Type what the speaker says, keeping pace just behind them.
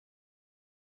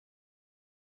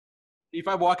If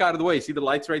I walk out of the way, see the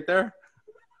lights right there?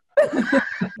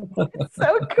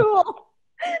 So cool.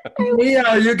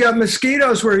 Yeah, you got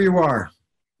mosquitoes where you are.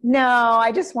 No,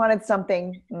 I just wanted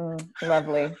something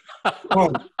lovely.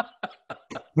 Oh.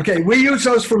 Okay, we use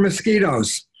those for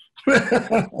mosquitoes.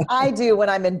 I do when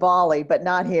I'm in Bali, but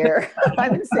not here.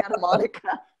 I'm in Santa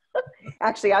Monica.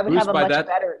 Actually, I would Bruce, have a much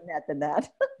better net than that.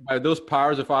 By those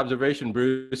powers of observation,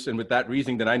 Bruce, and with that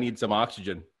reasoning, then I need some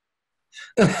oxygen.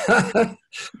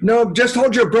 No, just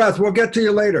hold your breath. We'll get to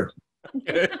you later.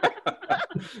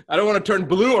 I don't want to turn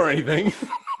blue or anything.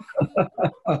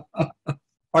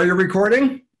 Are you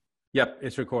recording? Yep,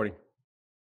 it's recording.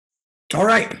 All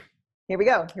right. Here we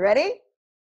go. You ready?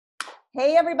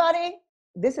 Hey, everybody.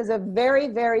 This is a very,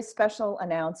 very special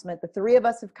announcement. The three of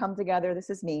us have come together. This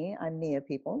is me. I'm Nia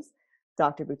Peeples,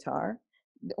 Dr. Buttar.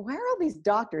 Why are all these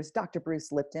doctors? Dr.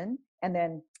 Bruce Lipton, and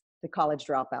then the college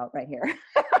dropout right here.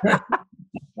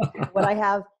 What I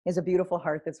have is a beautiful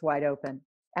heart that's wide open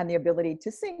and the ability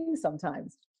to sing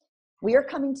sometimes. We are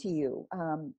coming to you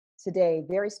today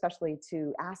very specially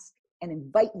to ask and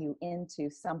invite you into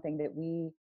something that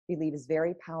we believe is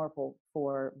very powerful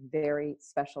for very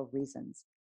special reasons.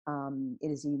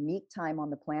 It is a unique time on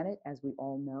the planet, as we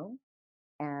all know.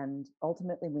 And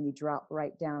ultimately, when you drop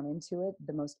right down into it,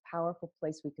 the most powerful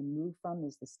place we can move from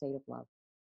is the state of love.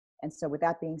 And so with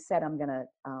that being said, I'm going to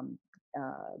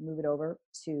move it over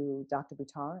to Dr.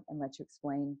 Buttar and let you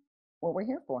explain what we're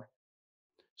here for.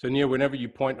 So Nia, whenever you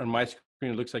point on my screen,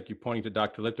 it looks like you're pointing to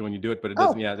Dr. Lipton when you do it, but it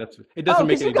doesn't. Yeah, it doesn't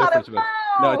make any difference.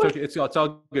 No, it's okay. It's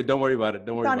all good. Don't worry about it.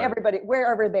 Don't worry about everybody,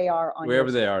 wherever they are.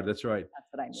 Wherever they are. That's right. That's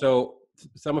what I mean. So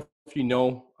some of you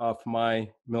know of my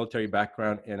military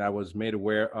background, and I was made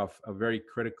aware of a very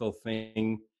critical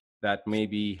thing that may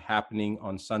be happening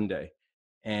on Sunday.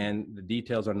 And the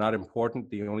details are not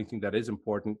important. The only thing that is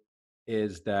important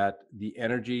is that the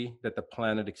energy that the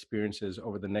planet experiences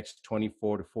over the next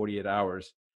 24 to 48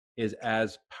 hours is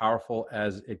as powerful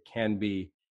as it can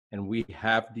be. And we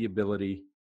have the ability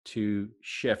to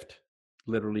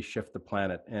literally shift the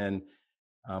planet. And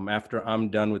after I'm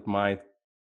done with my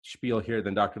spiel here,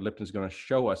 then Dr. Lipton is going to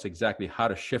show us exactly how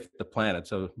to shift the planet.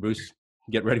 So Bruce,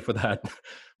 get ready for that.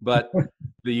 But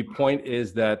the point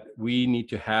is that we need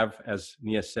to have, as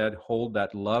Nia said, hold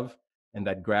that love and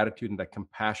that gratitude and that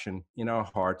compassion in our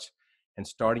hearts. And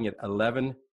starting at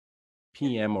 11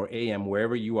 p.m. or a.m.,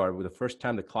 wherever you are, with the first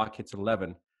time the clock hits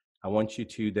 11,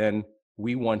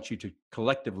 we want you to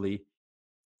collectively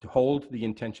to hold the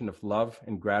intention of love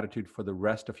and gratitude for the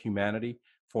rest of humanity,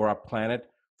 for our planet,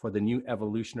 for the new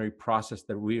evolutionary process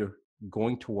that we are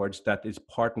going towards, that is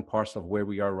part and parcel of where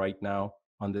we are right now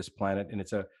on this planet. And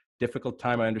it's a difficult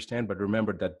time, I understand, but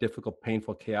remember that difficult,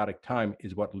 painful, chaotic time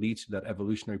is what leads to that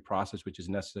evolutionary process, which is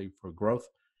necessary for growth.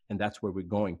 And that's where we're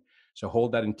going. So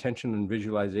hold that intention and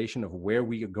visualization of where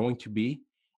we are going to be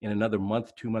in another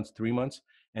month, 2 months, 3 months.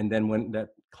 And then when that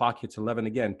clock hits 11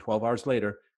 again, 12 hours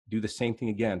later, do the same thing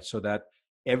again, so that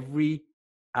every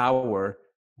hour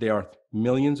there are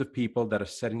millions of people that are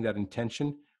setting that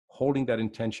intention, holding that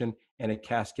intention, and it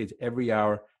cascades every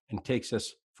hour and takes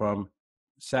us from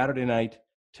Saturday night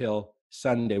till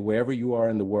Sunday, wherever you are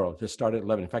in the world. Just start at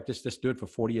 11. In fact, just do it for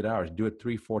 48 hours. Do it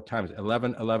 3-4 times,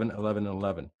 11, 11, 11,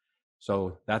 11.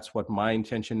 So that's what my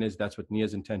intention is. That's what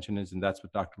Nia's intention is. And that's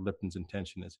what Dr. Lipton's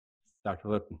intention is. Dr.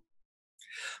 Lipton.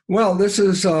 Well, this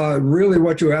is really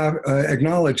what you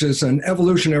acknowledge is an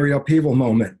evolutionary upheaval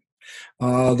moment.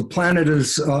 The planet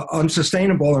is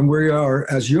unsustainable, and we are,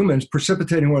 as humans,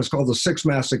 precipitating what is called the sixth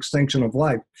mass extinction of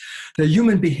life. The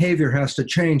human behavior has to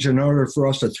change in order for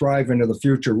us to thrive into the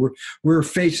future. We're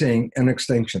facing an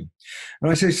extinction.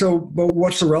 And I say, so, but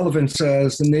what's the relevance,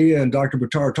 as Nia and Dr.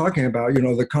 Buttar are talking about,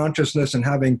 the consciousness and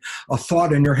having a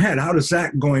thought in your head? How is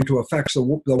that going to affect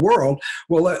the world?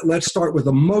 Well, let's start with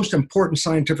the most important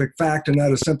scientific fact, and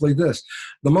that is simply this.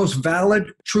 The most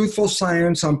valid, truthful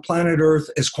science on planet Earth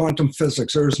is quantum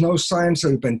physics. There is no science that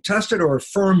has been tested or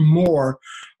affirmed more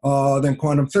than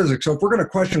quantum physics. So if we're going to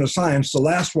question a science, the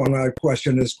last one I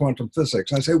question is quantum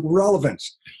physics. I say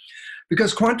relevance.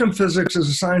 Because quantum physics is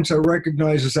a science that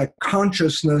recognizes that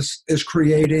consciousness is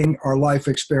creating our life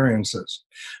experiences,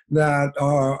 that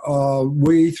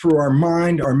we, through our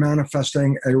mind, are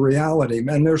manifesting a reality.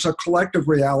 And there's a collective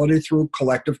reality through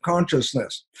collective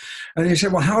consciousness. And you say,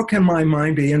 well, how can my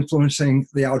mind be influencing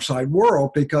the outside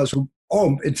world? Because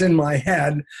it's in my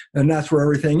head, and that's where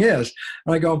everything is.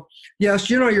 And I go, yes,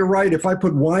 you're right. If I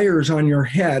put wires on your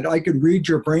head, I could read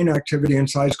your brain activity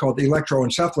inside. It's called the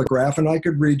electroencephalograph, and I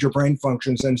could read your brain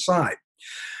functions inside.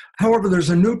 However, there's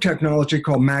a new technology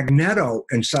called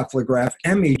magnetoencephalograph,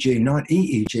 MEG, not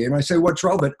EEG. And I say, what's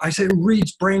relevant? I say, it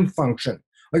reads brain function.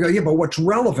 I go, yeah, but what's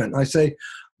relevant? I say,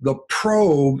 the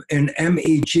probe in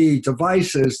MEG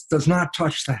devices does not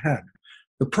touch the head.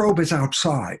 The probe is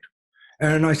outside.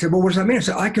 And I said, well, what does that mean? I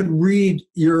said, I could read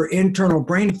your internal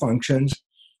brain functions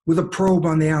with a probe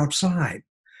on the outside.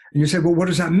 And you say, well, what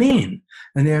does that mean?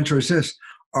 And the answer is this: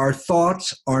 our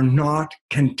thoughts are not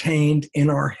contained in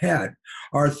our head.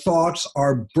 Our thoughts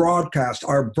are broadcast.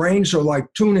 Our brains are like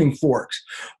tuning forks.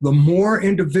 The more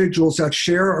individuals that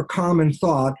share a common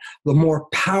thought, the more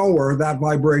power that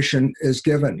vibration is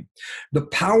given. The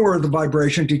power of the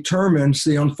vibration determines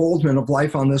the unfoldment of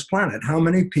life on this planet. How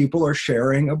many people are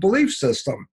sharing a belief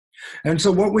system? And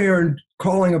so what we are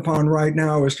calling upon right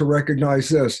now is to recognize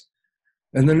this.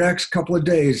 In the next couple of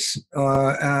days,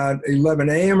 at 11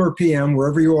 a.m. or p.m.,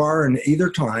 wherever you are in either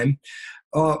time,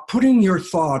 putting your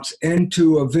thoughts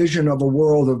into a vision of a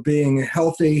world of being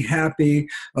healthy, happy,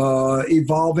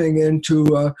 evolving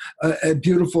into a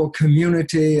beautiful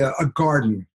community, a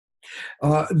garden.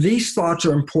 These thoughts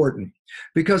are important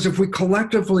because if we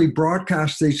collectively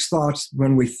broadcast these thoughts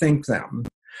when we think them,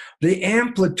 the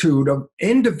amplitude of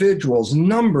individuals,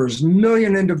 numbers,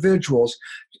 million individuals,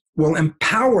 will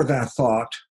empower that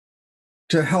thought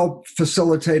to help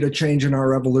facilitate a change in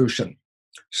our evolution.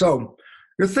 So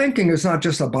your thinking is not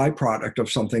just a byproduct of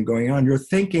something going on. Your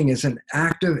thinking is an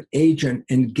active agent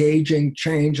engaging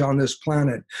change on this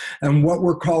planet. And what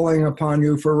we're calling upon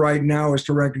you for right now is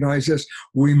to recognize this.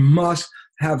 We must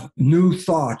have new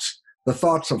thoughts. The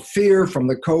thoughts of fear from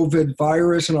the COVID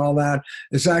virus and all that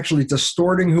is actually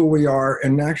distorting who we are,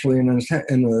 and actually in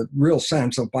the real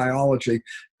sense of biology,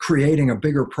 creating a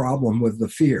bigger problem with the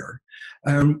fear.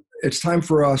 It's time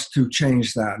for us to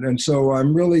change that. And so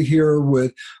I'm really here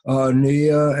with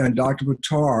Nia and Dr.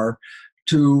 Buttar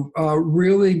to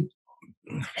really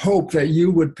hope that you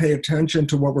would pay attention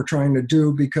to what we're trying to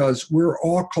do, because we're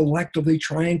all collectively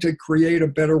trying to create a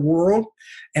better world,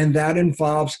 and that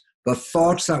involves the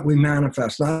thoughts that we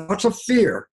manifest, not thoughts of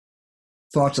fear,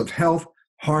 thoughts of health,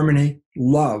 harmony,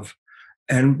 love.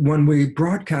 And when we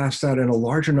broadcast that in a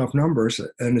large enough numbers,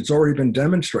 and it's already been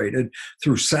demonstrated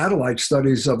through satellite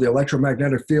studies of the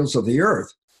electromagnetic fields of the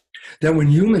earth, that when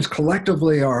humans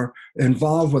collectively are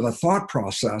involved with a thought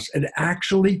process, it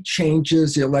actually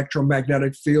changes the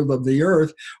electromagnetic field of the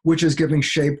earth, which is giving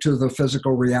shape to the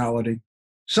physical reality.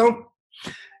 So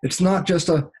it's not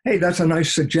just hey, that's a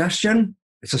nice suggestion.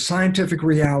 It's a scientific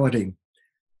reality.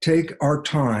 Take our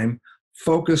time,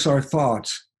 focus our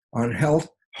thoughts on health,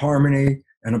 harmony,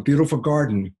 and a beautiful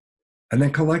garden, and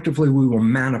then collectively we will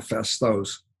manifest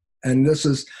those. And this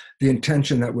is the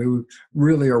intention that we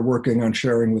really are working on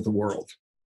sharing with the world.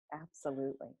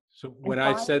 Absolutely. So when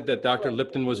I said that Dr.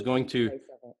 Lipton was going to,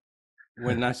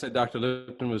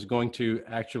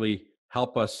 actually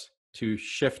help us to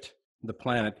shift the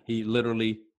planet, he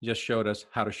literally just showed us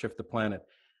how to shift the planet.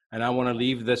 And I want to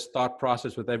leave this thought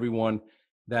process with everyone,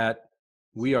 that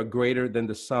we are greater than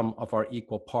the sum of our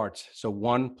equal parts. So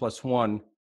 1 + 1,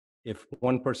 if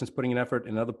one person's putting an effort,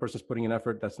 another person's putting an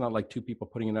effort, that's not like two people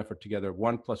putting an effort together.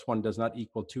 1 + 1 does not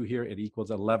equal 2 here, it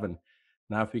equals 11.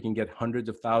 Now, if we can get hundreds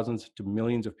of thousands to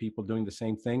millions of people doing the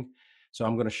same thing. So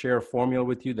I'm going to share a formula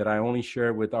with you that I only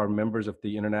share with our members of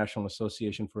the International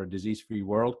Association for a Disease-Free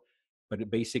World. But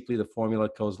basically the formula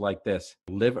goes like this: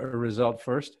 live a result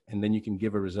first, and then you can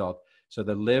give a result. So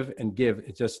the live and give,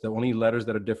 it's just the only letters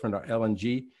that are different are L and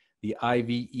G. The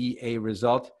IVEA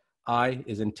result, I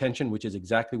is intention, which is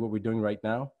exactly what we're doing right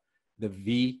now. The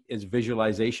V is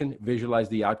visualization. Visualize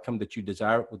the outcome that you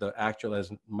desire with the actual,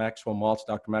 as Maxwell Maltz,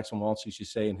 Dr. Maxwell Maltz used to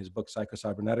say in his book,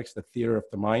 Psychocybernetics, the theater of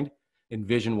the mind.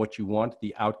 Envision what you want,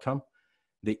 the outcome.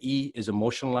 The E is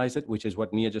emotionalize it, which is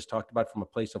what Nia just talked about, from a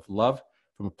place of love,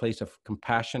 from a place of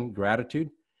compassion, gratitude.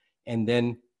 And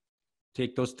then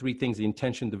take those three things, the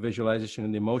intention, the visualization,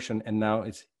 and the emotion, and now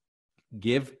it's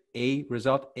give a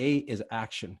result. A is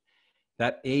action.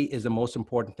 That A is the most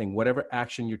important thing, whatever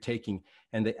action you're taking.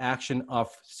 And the action of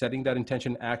setting that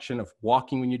intention, action of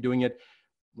walking when you're doing it,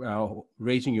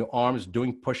 raising your arms,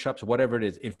 doing push-ups, whatever it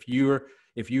is.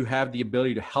 If you have the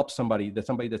ability to help somebody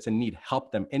that's in need,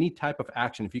 help them. Any type of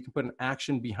action, if you can put an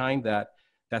action behind that,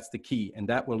 that's the key, and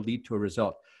that will lead to a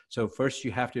result. So first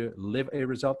you have to live a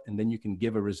result, and then you can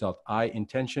give a result. I,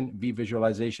 intention; V,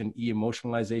 visualization; E,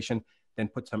 emotionalization. Then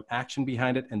put some action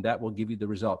behind it, and that will give you the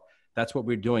result. That's what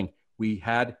we're doing. We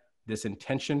had this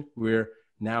intention. We're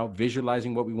now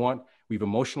visualizing what we want. We've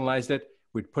emotionalized it.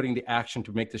 We're putting the action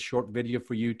to make this short video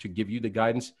for you, to give you the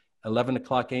guidance. 11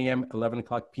 o'clock a.m., 11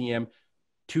 o'clock p.m.,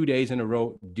 2 days in a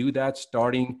row. Do that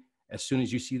starting as soon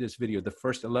as you see this video. The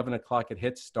first 11 o'clock it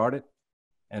hits, start it.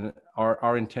 And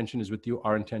our intention is with you.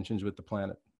 Our intention is with the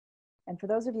planet. And for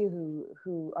those of you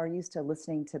who are used to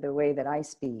listening to the way that I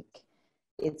speak,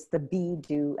 it's the be,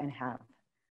 do, and have.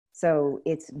 So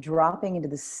it's dropping into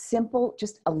the simple,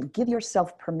 just give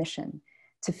yourself permission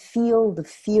to feel the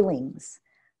feelings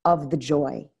of the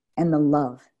joy and the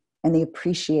love and the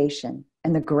appreciation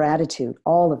and the gratitude,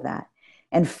 all of that.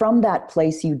 And from that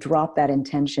place, you drop that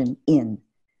intention in.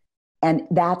 And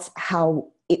that's how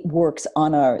it works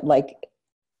on our, like,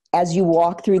 as you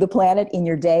walk through the planet in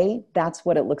your day, that's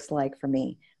what it looks like for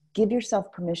me. Give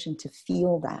yourself permission to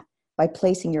feel that by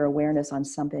placing your awareness on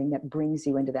something that brings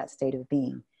you into that state of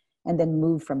being, and then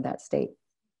move from that state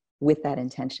with that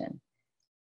intention.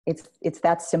 It's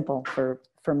that simple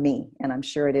for me, and I'm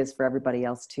sure it is for everybody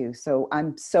else too. So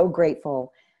I'm so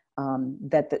grateful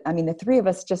that the three of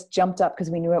us just jumped up because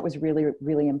we knew it was really,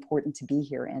 really important to be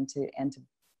here and to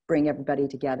bring everybody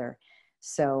together.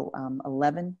 So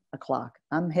 11 o'clock.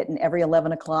 I'm hitting every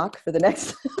 11 o'clock for the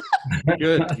next.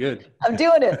 Good. I'm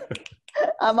doing it.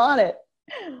 I'm on it.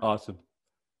 Awesome.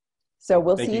 So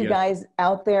we'll Thank see you you guys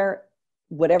out there,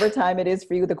 whatever time it is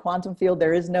for you, the quantum field.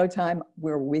 There is no time.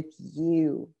 We're with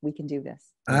you. We can do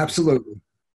this. Absolutely.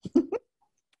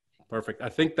 Perfect. I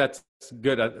think that's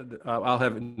good. I'll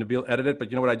have Nabil edit it,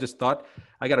 but you know what I just thought?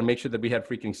 I got to make sure that we had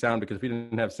freaking sound, because if we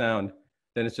didn't have sound,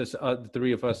 then it's just the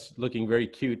three of us looking very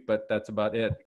cute, but that's about it.